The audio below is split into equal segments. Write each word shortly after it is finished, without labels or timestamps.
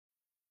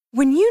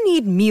When you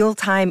need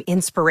mealtime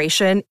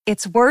inspiration,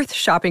 it's worth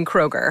shopping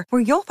Kroger,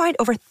 where you'll find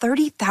over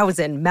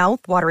 30,000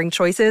 mouth-watering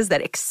choices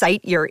that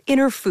excite your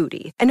inner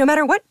foodie. And no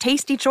matter what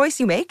tasty choice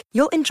you make,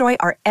 you'll enjoy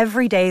our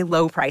everyday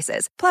low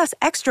prices, plus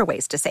extra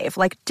ways to save,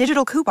 like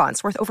digital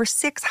coupons worth over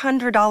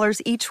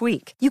 $600 each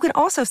week. You can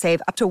also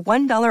save up to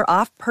 $1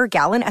 off per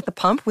gallon at the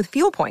pump with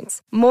fuel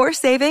points. More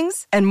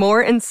savings and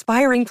more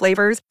inspiring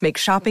flavors make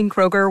shopping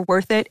Kroger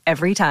worth it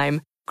every time.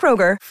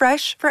 Kroger,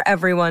 fresh for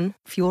everyone.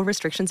 Fuel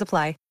restrictions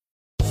apply.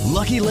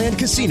 Lucky Land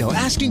Casino,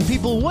 asking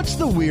people, what's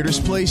the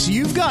weirdest place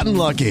you've gotten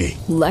lucky?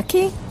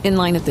 Lucky? In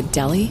line at the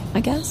deli, I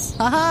guess?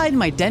 Aha, in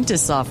my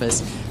dentist's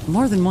office.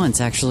 More than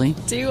once, actually.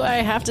 Do I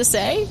have to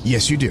say?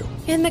 Yes, you do.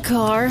 In the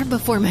car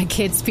before my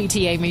kids'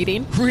 PTA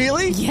meeting.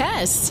 Really?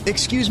 Yes.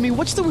 Excuse me,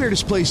 what's the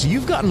weirdest place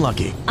you've gotten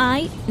lucky?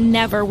 I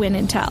never win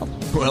and tell.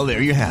 Well,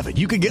 there you have it.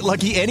 You can get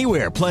lucky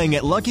anywhere, playing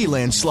at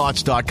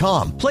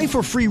LuckyLandSlots.com. Play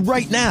for free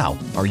right now.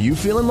 Are you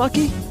feeling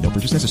lucky? No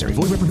purchase necessary.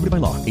 Void where prohibited by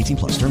law. 18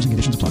 plus. Terms and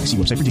conditions apply. See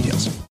website for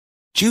details.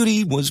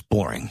 Judy was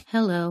boring.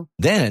 Hello.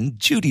 Then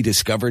Judy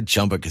discovered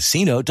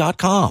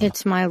ChumbaCasino.com.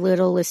 It's my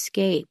little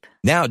escape.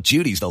 Now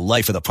Judy's the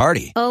life of the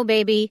party. Oh,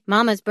 baby,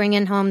 mama's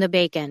bringing home the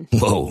bacon.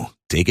 Whoa,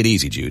 take it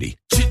easy, Judy.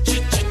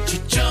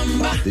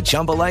 The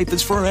Chumba life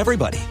is for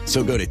everybody.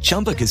 So go to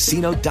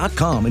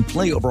ChumbaCasino.com and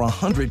play over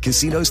 100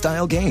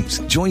 casino-style games.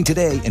 Join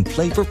today and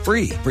play for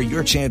free for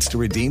your chance to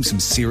redeem some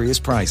serious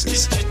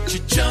prizes.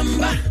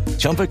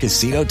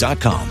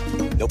 ChumbaCasino.com.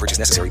 No purchase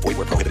necessary. Void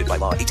where prohibited by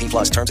law. 18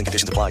 plus. Terms and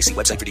conditions apply. See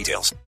website for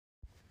details.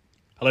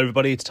 Hello,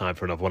 everybody. It's time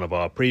for another one of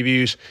our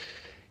previews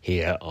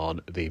here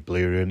on the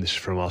Blue Room. This is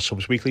from our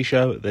Subs Weekly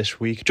show this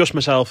week. Just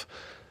myself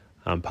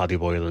and Paddy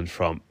Boylan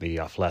from The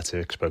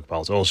Athletic. Spoke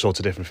about all sorts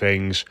of different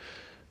things,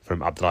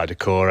 from Abdoulaye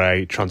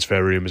Doucouré,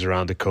 transfer rumours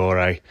around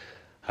Doucouré,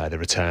 the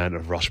return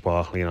of Ross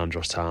Barkley and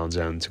Andros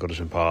Townsend to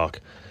Goodison Park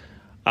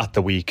at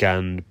the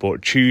weekend.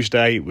 But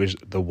Tuesday was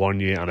the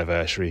 1 year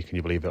anniversary, can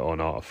you believe it or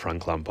not, of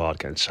Frank Lampard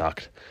getting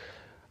sacked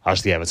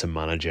as the Everton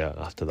manager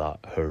after that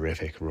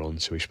horrific run.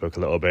 So we spoke a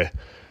little bit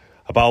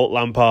about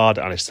Lampard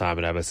and his time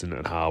at Everton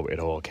and how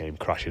it all came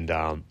crashing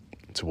down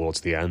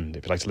towards the end.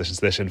 If you'd like to listen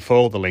to this in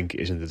full, the link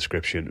is in the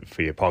description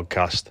for your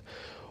podcast,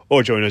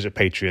 or join us at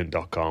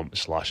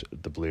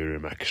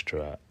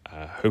patreon.com/theblueroomextra.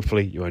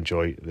 Hopefully you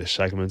enjoy this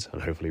segment,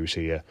 and hopefully we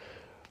see you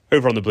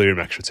over on the Blue Room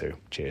Extra too.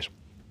 Cheers.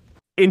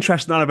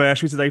 Interesting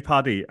anniversary today,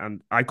 Paddy,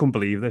 and I couldn't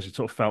believe this. It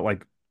sort of felt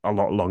like a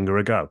lot longer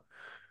ago.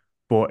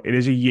 But it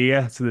is a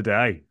year to the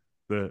day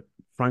that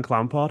Frank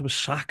Lampard was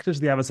sacked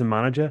as the Everton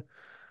manager.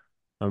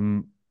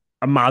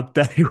 A mad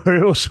day where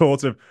it was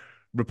sort of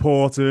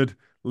reported,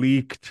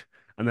 leaked,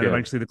 and then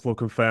eventually the club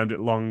confirmed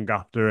it long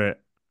after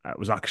it. It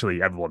was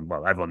actually everyone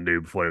knew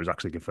before it was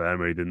actually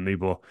confirmed, really, didn't they?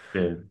 But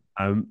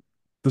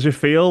does it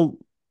feel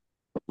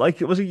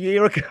like it was a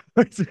year ago?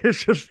 It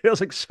just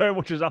feels like so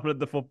much has happened at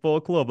the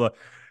football club. Like,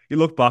 you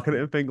look back at it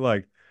and think,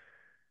 like,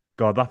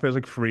 God, that feels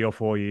like 3 or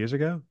 4 years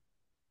ago.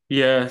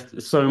 Yeah,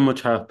 so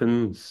much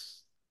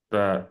happens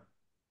that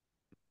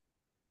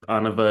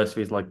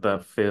anniversaries like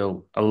that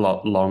feel a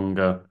lot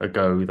longer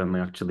ago than they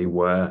actually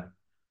were.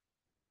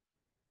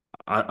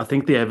 I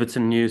think the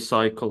Everton news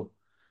cycle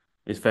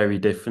is very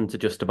different to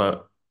just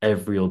about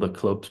every other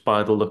club's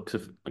by the looks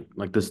of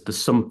like there's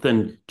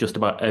something just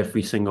about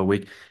every single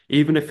week,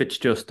 even if it's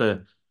just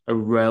a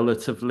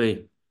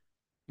relatively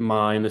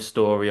minor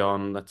story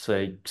on, let's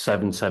say,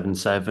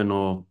 777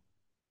 or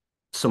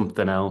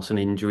something else, an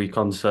injury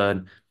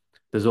concern.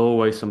 There's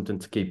always something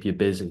to keep you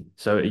busy.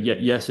 So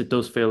yes, it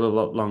does feel a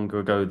lot longer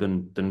ago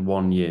than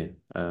 1 year,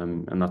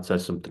 and that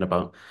says something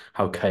about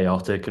how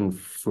chaotic and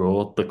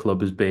fraught the club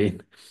has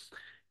been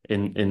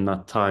in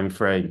that time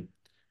frame.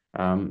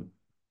 I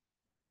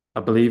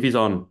believe he's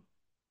on,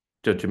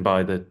 judging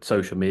by the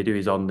social media,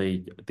 he's on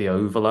the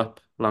overlap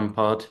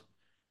Lampard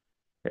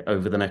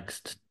over the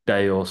next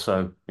day or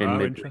so in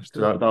midweek.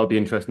 So that'll be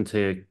interesting to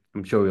hear.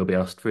 I'm sure he'll be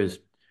asked for his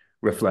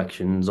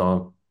reflections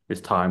on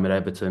his time at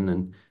Everton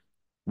and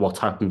what's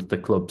happened to the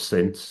club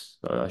since.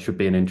 Should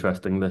be an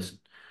interesting listen.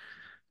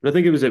 But I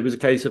think it was a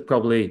case of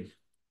probably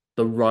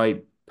the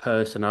right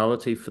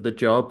personality for the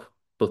job,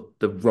 but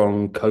the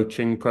wrong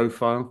coaching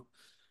profile.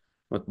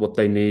 What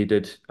they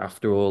needed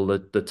after all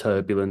the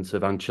turbulence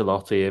of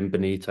Ancelotti and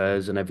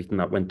Benitez and everything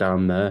that went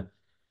down there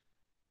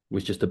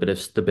was just a bit of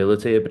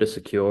stability, a bit of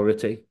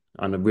security,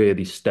 and a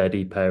really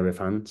steady pair of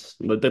hands.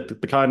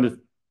 The kind of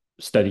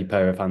steady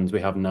pair of hands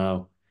we have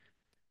now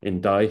in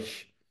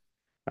Dyche.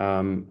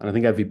 And I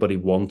think everybody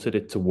wanted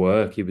it to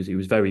work. He was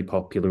very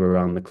popular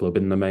around the club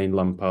in the main.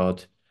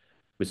 Lampard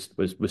was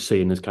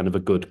seen as kind of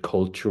a good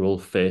cultural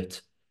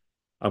fit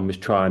and was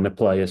trying to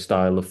play a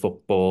style of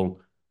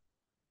football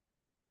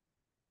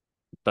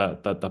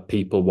that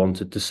people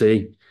wanted to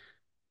see.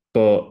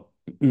 But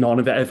none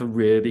of it ever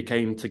really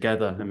came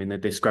together. I mean,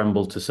 they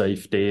scrambled to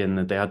safety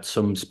and they had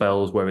some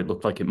spells where it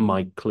looked like it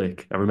might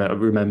click. I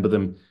remember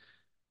them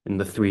in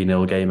the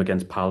 3-0 game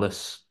against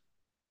Palace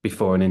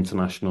before an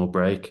international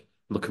break,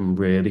 looking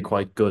really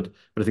quite good.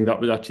 But I think that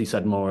was actually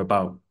said more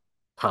about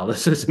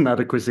Palace's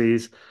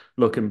inadequacies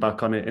looking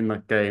back on it in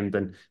that game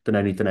than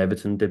anything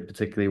Everton did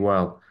particularly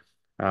well.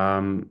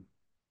 Um,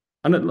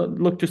 and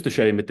look, just a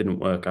shame it didn't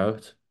work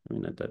out. I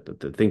mean, I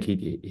think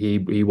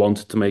he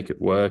wanted to make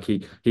it work.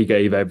 He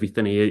gave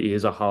everything. He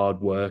is a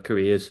hard worker.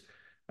 He is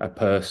a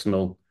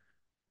personable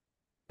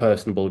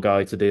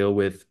guy to deal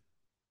with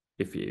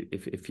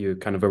if you're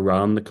kind of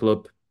around the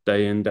club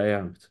day in, day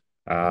out.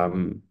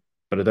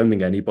 But I don't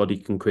think anybody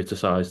can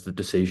criticize the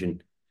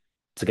decision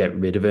to get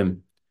rid of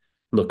him,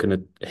 looking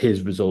at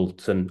his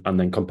results and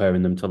then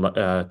comparing them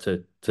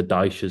to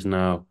Dyche's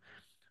now.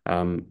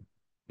 Um,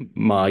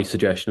 my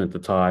suggestion at the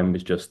time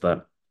was just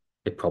that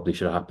it probably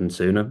should have happened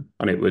sooner,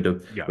 and it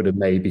Yeah. would have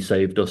maybe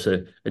saved us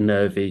a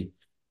nervy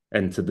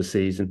end to the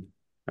season.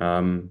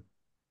 Um,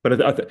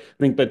 but I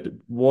think that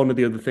one of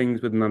the other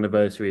things with an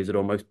anniversary is it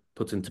almost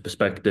puts into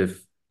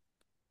perspective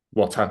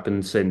what's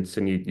happened since,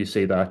 and you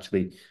see that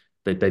actually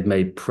they've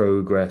made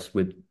progress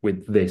with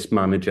this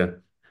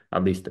manager,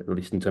 at least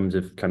in terms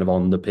of kind of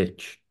on the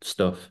pitch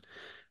stuff,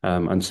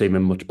 and seem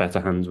in much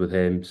better hands with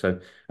him. So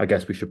I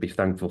guess we should be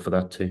thankful for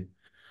that too.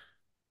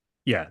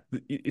 Yeah,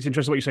 it's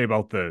interesting what you say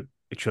about the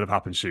it should have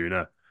happened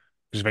sooner.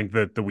 Because I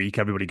think the week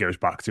everybody goes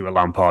back to a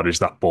Lampard is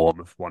that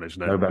Bournemouth one,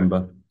 isn't it?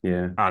 November,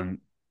 yeah. And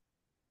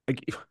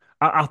like,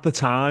 at the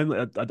time,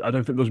 I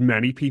don't think there was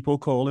many people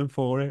calling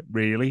for it,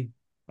 really.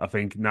 I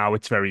think now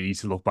it's very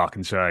easy to look back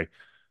and say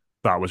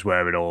that was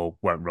where it all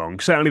went wrong.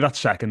 Certainly that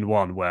second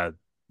one where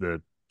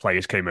the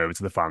players came over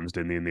to the fans,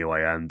 didn't they, in the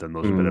away end, and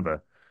there was a bit of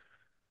Mm.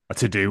 a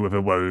to do with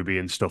Iwobi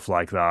and stuff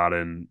like that,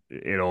 and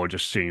it all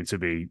just seemed to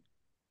be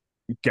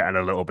getting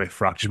a little bit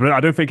fractious. But I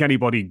don't think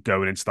anybody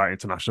going into that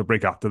international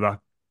break after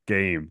that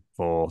game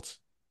thought.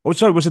 Oh,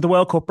 sorry, was it the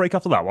World Cup break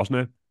after that, wasn't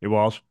it? It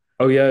was.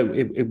 Oh yeah,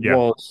 it Yeah.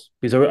 was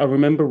because I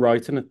remember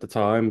writing at the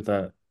time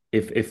that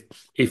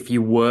if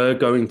you were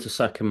going to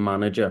second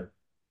manager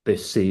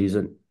this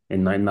season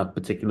in that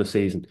particular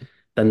season,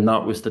 then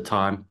that was the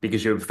time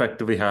because you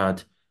effectively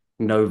had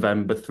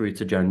November through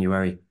to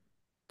January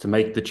to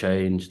make the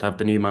change, to have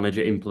the new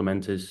manager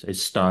implement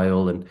his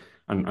style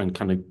and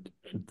kind of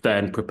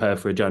then prepare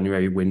for a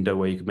January window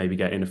where you could maybe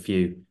get in a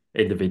few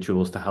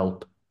individuals to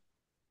help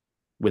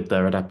with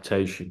their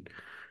adaptation.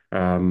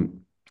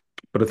 Um,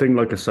 but I think,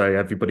 like I say,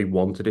 everybody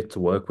wanted it to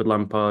work with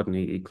Lampard, and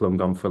he clung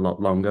on for a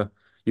lot longer.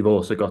 You've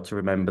also got to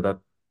remember that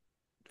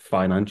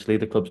financially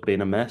the club's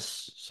been a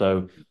mess,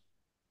 so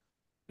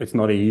it's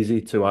not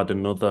easy to add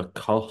another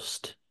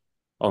cost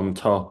on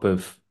top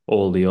of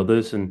all the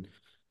others, and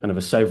kind of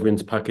a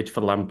severance package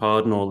for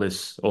Lampard and all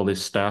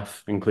his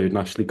staff, including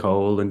Ashley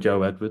Cole and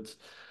Joe Edwards.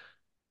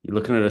 You're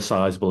looking at a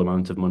sizable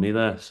amount of money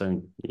there,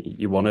 so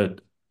you want to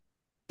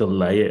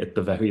delay it at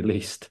the very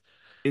least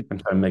It and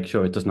try and make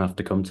sure it doesn't have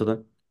to come to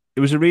that. it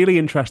was a really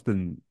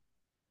interesting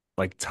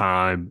like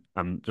time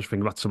and just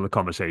thinking about some of the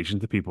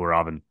conversations that people were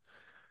having,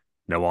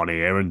 on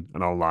here and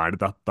online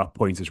at that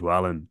point as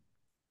well. And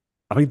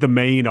I think the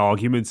main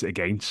argument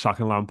against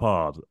sacking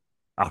Lampard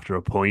after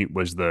a point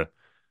was that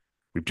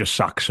we've just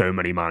sacked so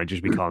many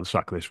managers, we can't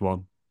sack this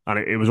one. And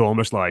it was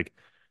almost like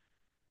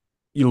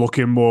you're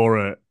looking more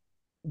at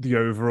the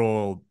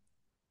overall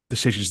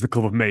decisions the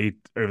club have made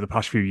over the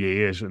past few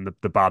years and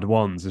the bad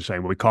ones and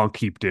saying, well, we can't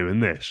keep doing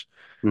this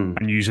Mm.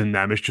 and using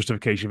them as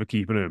justification for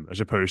keeping him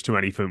as opposed to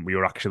anything we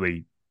were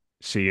actually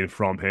seeing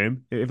from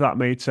him, if that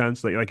made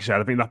sense. Like you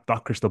said, I think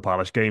that Crystal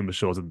Palace game was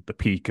sort of the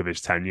peak of his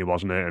tenure,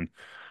 wasn't it? And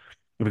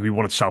I think we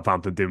wanted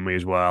Southampton, didn't we,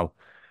 as well?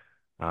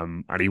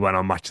 And he went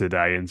on Match of the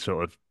Day and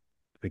sort of,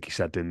 I think he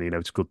said, didn't he,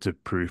 it's good to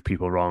prove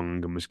people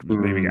wrong and was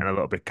maybe getting Mm. a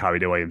little bit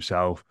carried away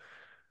himself.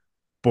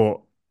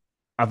 But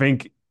I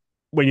think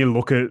when you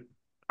look at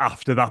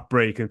after that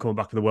break and coming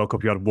back to the World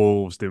Cup, you had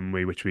Wolves, didn't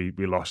we? Which we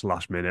lost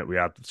last minute. We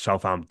had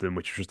Southampton,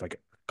 which was just like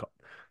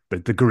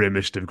the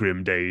grimmest of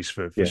grim days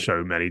for Yeah.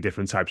 so many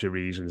different types of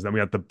reasons. Then we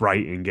had the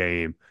Brighton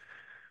game.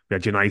 We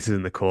had United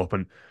in the cup,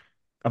 and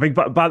I think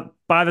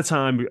by the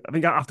time I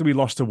think after we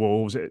lost to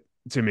Wolves,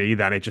 to me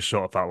then it just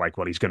sort of felt like,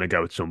 well, he's going to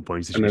go at some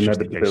point. An It's just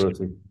a case.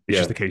 inevitability. It's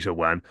just Yeah. a case of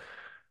when.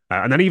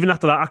 And then even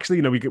after that,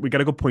 actually, we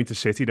get a good point to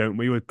City, don't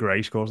we? With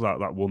Gray scores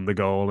that wonder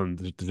goal, and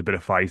there's a bit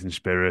of fight and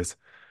spirit.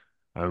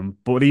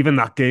 But even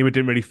that game, it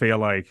didn't really feel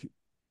like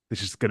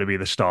this is going to be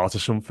the start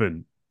of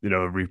something. A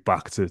route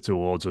back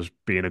towards us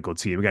being a good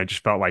team again. It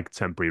just felt like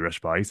temporary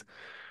respite.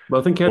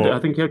 Well, But I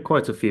think he had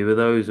quite a few of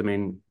those. I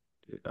mean,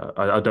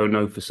 I don't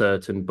know for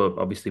certain, but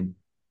obviously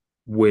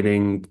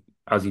winning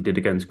as he did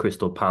against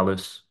Crystal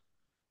Palace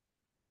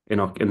in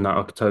that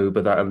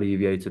October, that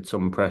alleviated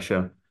some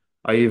pressure.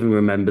 I even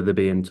remember there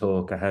being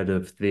talk ahead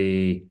of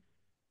the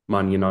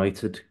Man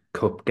United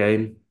Cup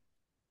game,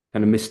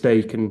 kind of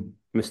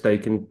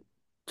mistaken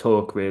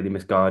talk, really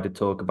misguided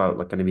talk about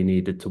like kind of he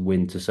needed to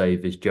win to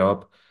save his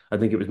job. I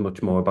think it was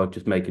much more about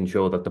just making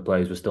sure that the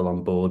players were still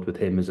on board with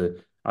him as a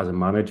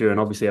manager. And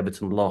obviously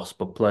Everton lost,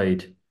 but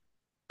played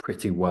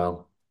pretty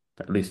well.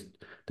 At least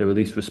they were at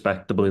least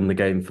respectable in the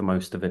game for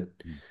most of it.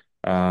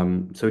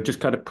 So it just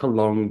kind of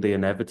prolonged the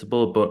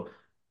inevitable, but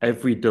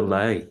every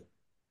delay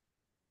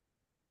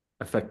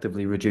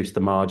effectively reduced the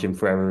margin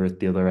for error at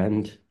the other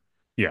end.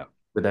 yeah,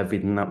 with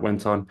everything that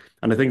went on.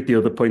 And I think the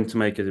other point to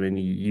make is, I mean,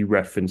 you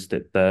referenced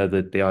it there,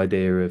 the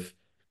idea of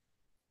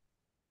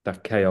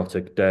that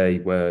chaotic day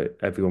where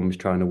everyone was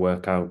trying to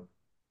work out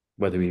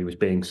whether he was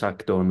being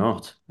sacked or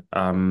not.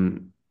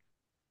 And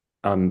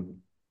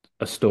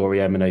a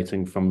story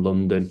emanating from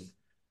London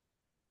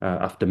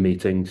after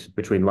meetings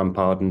between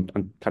Lampard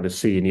and kind of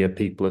senior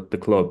people at the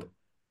club,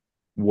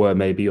 where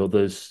maybe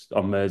others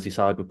on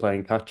Merseyside were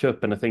playing catch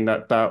up. And I think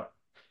that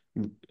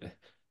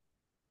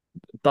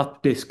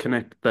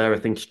disconnect there, I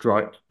think,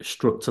 struck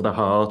to the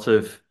heart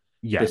of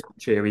this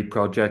cheery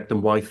project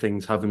and why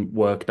things haven't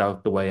worked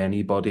out the way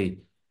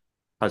anybody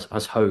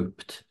has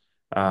hoped.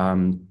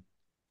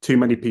 Too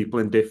many people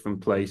in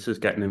different places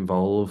getting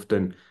involved,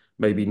 and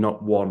maybe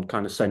not one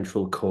kind of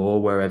central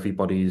core where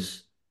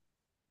everybody's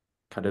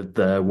kind of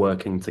there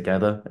working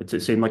together.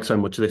 It seemed like so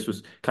much of this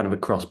was kind of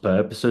across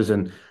purposes,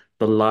 and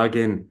the lag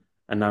in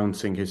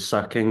announcing his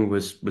sacking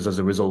was as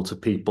a result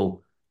of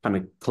people kind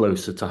of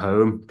closer to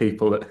home,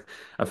 people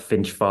at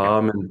Finch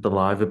Farm and the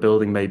Liver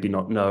building, maybe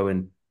not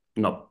knowing,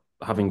 not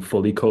having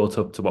fully caught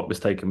up to what was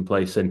taking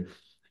place in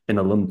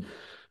a London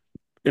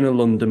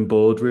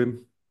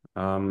boardroom.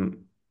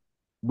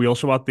 We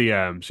also had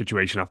the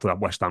situation after that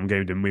West Ham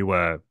game, didn't we,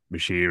 where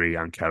Moshiri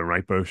and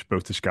Kenwright both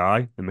to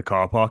Sky in the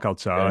car park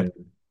outside.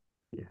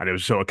 Yeah. And it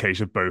was sort of a case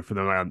of both of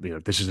them, and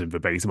this isn't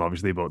verbatim,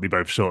 obviously, but they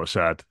both sort of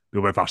said, they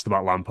were both asked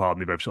about Lampard,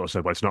 and they both sort of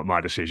said, well, it's not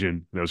my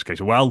decision. And it was a case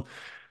of, well,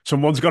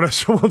 someone's got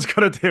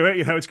to do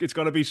it. It's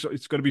got to be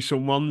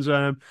someone's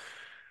making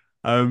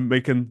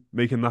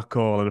that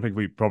call. And I think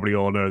we probably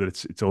all know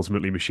that it's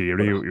ultimately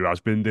Moshiri who has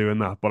been doing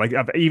that. But like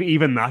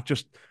even that,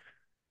 just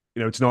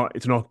it's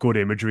not good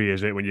imagery,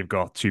 is it, when you've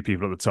got two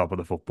people at the top of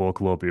the football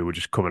club who were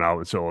just coming out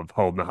and sort of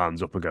holding their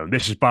hands up and going,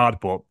 "This is bad,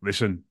 but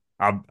listen,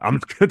 I'm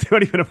not going to do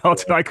anything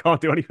about it. I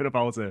can't do anything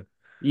about it."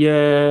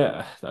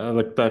 Yeah,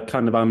 like that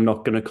kind of I'm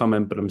not going to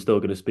comment, but I'm still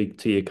going to speak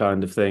to you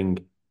kind of thing.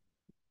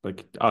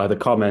 Like either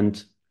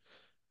comment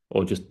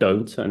or just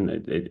don't.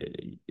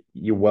 And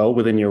you're well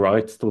within your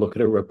rights to look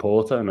at a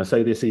reporter. And I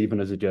say this even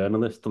as a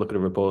journalist, to look at a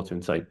reporter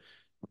and say,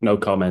 no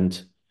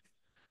comment.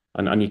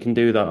 And you can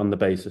do that on the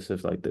basis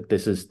of like that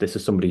this is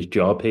somebody's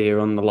job here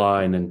on the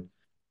line, and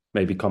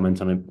maybe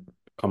commenting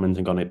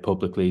on it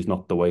publicly is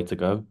not the way to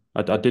go.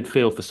 I did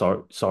feel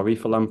sorry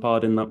for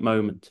Lampard in that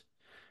moment.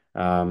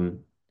 Another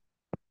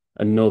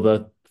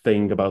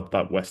thing about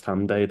that West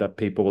Ham day that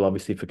people will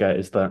obviously forget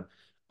is that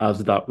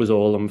as that was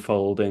all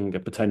unfolding, a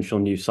potential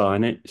new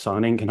signing,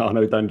 and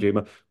Arnaud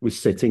Danjuma was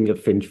sitting at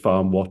Finch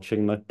Farm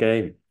watching that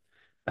game.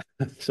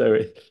 So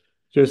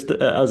just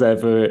as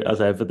ever,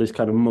 there's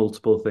kind of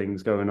multiple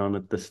things going on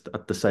at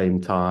the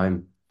same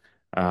time.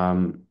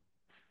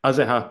 As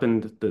it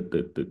happened,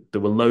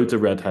 there were loads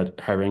of red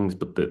herrings,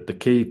 but the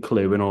key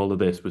clue in all of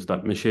this was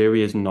that Moshiri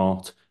is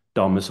not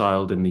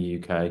domiciled in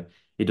the UK.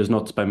 He does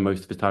not spend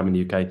most of his time in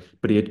the UK,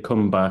 but he had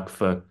come back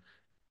for,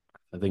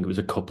 I think it was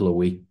a couple of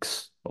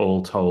weeks,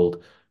 all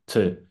told,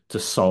 to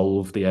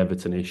solve the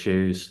Everton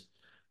issues,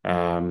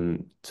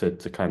 to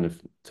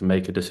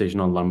make a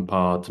decision on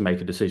Lampard, to make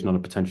a decision on a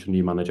potential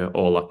new manager,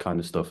 all that kind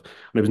of stuff.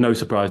 And it was no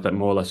surprise that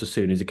more or less as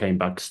soon as he came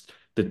back,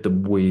 the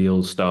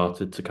wheels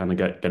started to kind of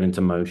get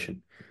into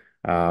motion.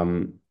 I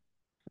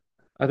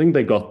think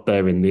they got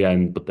there in the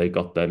end, but they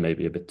got there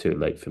maybe a bit too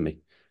late for me.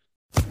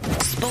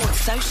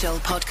 Sports Social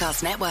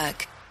Podcast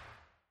Network.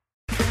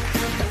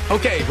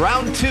 Okay,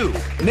 round two.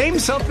 Name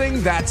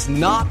something that's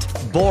not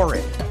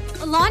boring.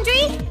 A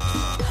laundry?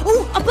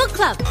 Ooh, a book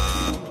club.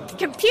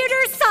 Computer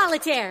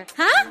solitaire,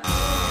 huh?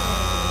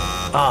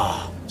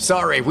 Ah, oh,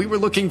 sorry, we were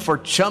looking for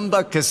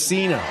Chumba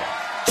Casino.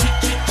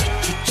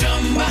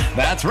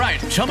 That's right,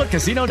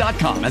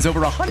 ChumbaCasino.com has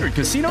over 100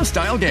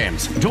 casino-style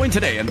games. Join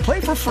today and play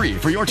for free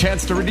for your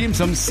chance to redeem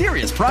some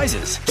serious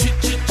prizes.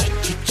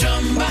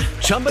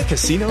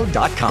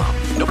 ChumbaCasino.com.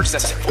 No purchase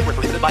necessary. Void where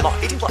prohibited by law.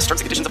 18+ terms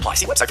and conditions apply.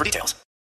 See website for details.